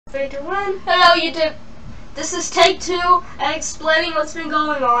3, 2, 1. Hello YouTube. This is take 2 and explaining what's been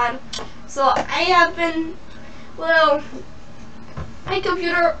going on. So I have been, well, my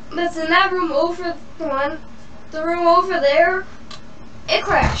computer that's in that room over the room over there, it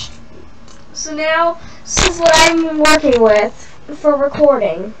crashed. So now this is what I'm working with for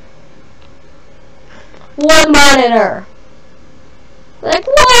recording. One monitor. Like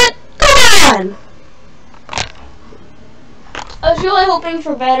what? Come on! I was really hoping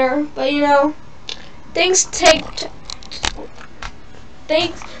for better, but you know, things took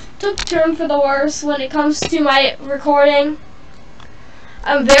turn for the worse when it comes to my recording.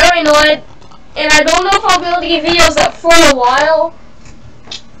 I'm very annoyed, and I don't know if I'll be able to get videos up for a while.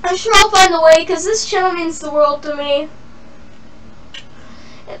 I'm sure I'll find a way, because this channel means the world to me.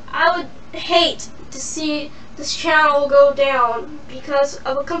 And I would hate to see this channel go down because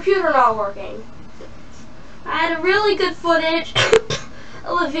of a computer not working. I had a really good footage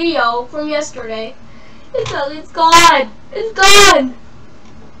of a video from yesterday. It's gone. It's gone.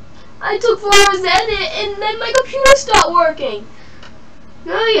 I took 4 hours to edit, and then my computer stopped working.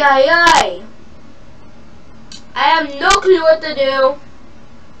 Ay, ay, ay. I have no clue what to do.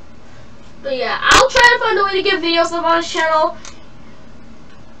 But yeah, I'll try to find a way to get videos up on this channel,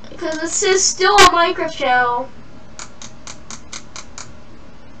 because this is still a Minecraft channel.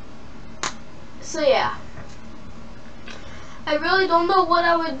 So yeah. I really don't know what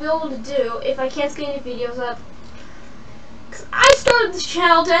I would be able to do if I can't get any videos up. Cause I started this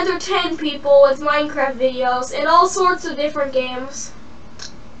channel to entertain people with Minecraft videos and all sorts of different games.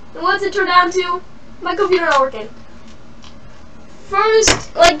 And what's it turned out to? My computer not working.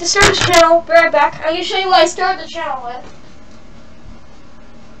 First, to start this channel, be right back. I'm gonna show you what I started the channel with.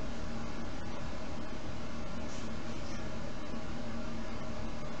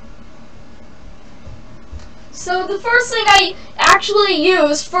 So the first thing I actually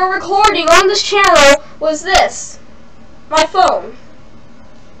used for recording on this channel was this, my phone.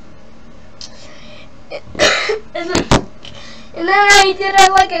 And then I did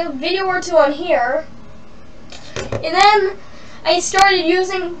a video or two on here. And then I started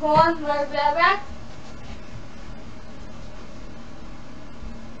using, hold on, let me back.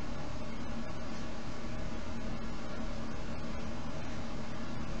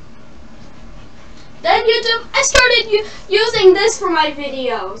 Then YouTube, I started using this for my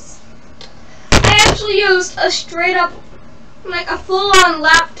videos. I actually used a straight up, a full-on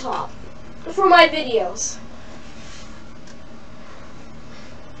laptop for my videos.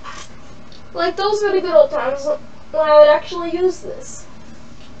 Those were the good old times when I would actually use this.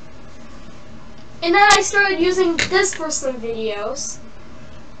 And then I started using this for some videos.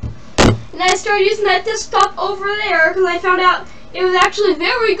 And I started using that desktop over there because I found out it was actually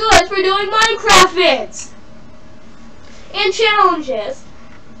very good for doing Minecraft vids and challenges.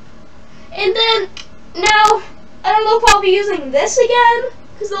 And then now I don't know if I'll be using this again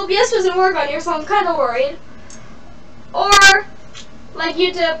because the OBS doesn't work on here, so I'm kind of worried. Or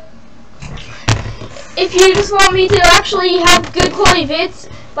YouTube, if you just want me to actually have good quality vids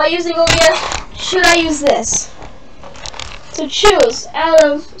by using OBS, should I use this? So choose out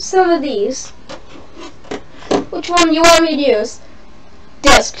of some of these. Which one you want me to use?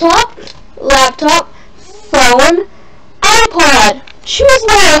 Desktop, laptop, phone, iPod. Choose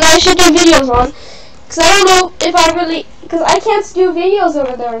one I should do videos on. Because I don't know if because I can't do videos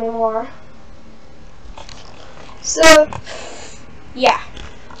over there anymore. So, yeah.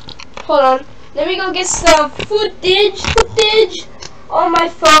 Hold on. Let me go get some footage on my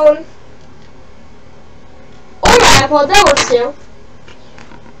phone. Or my iPod, that works too.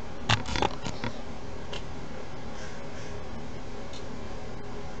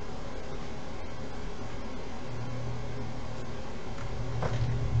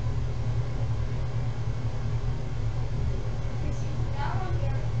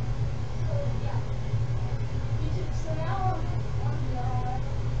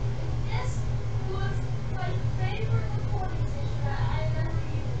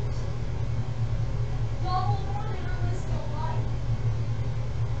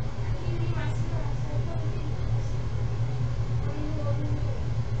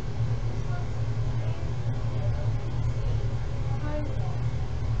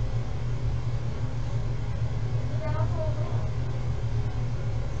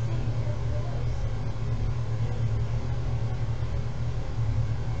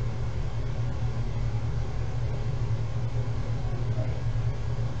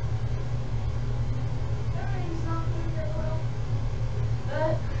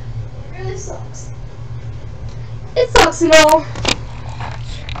 Sucks. It sucks and all.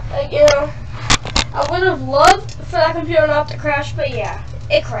 I would have loved for that computer not to crash, but yeah,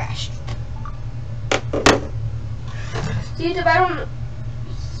 it crashed. YouTube, I don't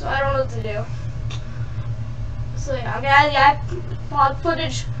know what to do. So yeah, I'm gonna add the iPod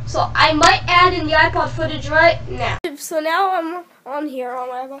footage. So I might add in the iPod footage right now. So now I'm on here on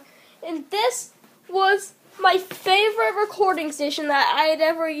my iPod, and this was my favorite recording station that I had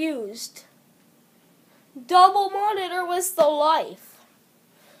ever used. Double monitor was the life.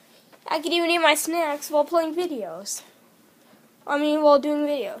 I could even eat my snacks while playing videos. While doing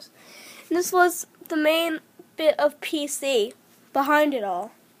videos. And this was the main bit of PC behind it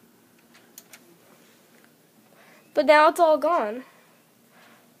all. But now it's all gone.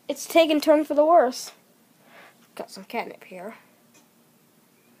 It's taken turn for the worse. Got some catnip here.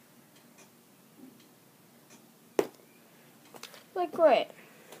 But great.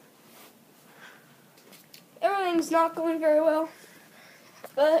 Everything's not going very well.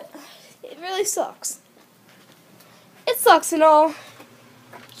 But it really sucks. It sucks and all.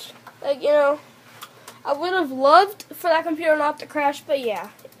 Like, you know, I would have loved for that computer not to crash, but yeah,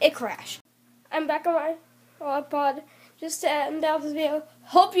 it crashed. I'm back on my iPod just to end out this video.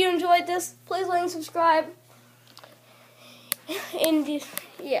 Hope you enjoyed this. Please like and subscribe. And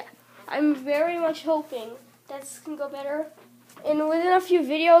yeah, I'm very much hoping that this can go better. And within a few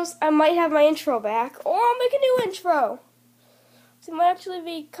videos, I might have my intro back, or I'll make a new intro. So it might actually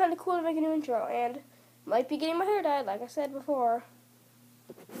be kind of cool to make a new intro, and might be getting my hair dyed, like I said before.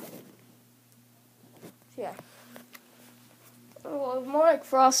 So yeah. Well, more like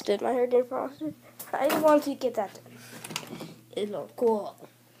frosted. My hair getting frosted. I just wanted to get that done. It looked cool.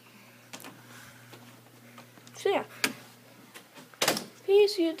 So yeah.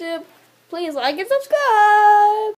 Peace, YouTube. Please like and subscribe.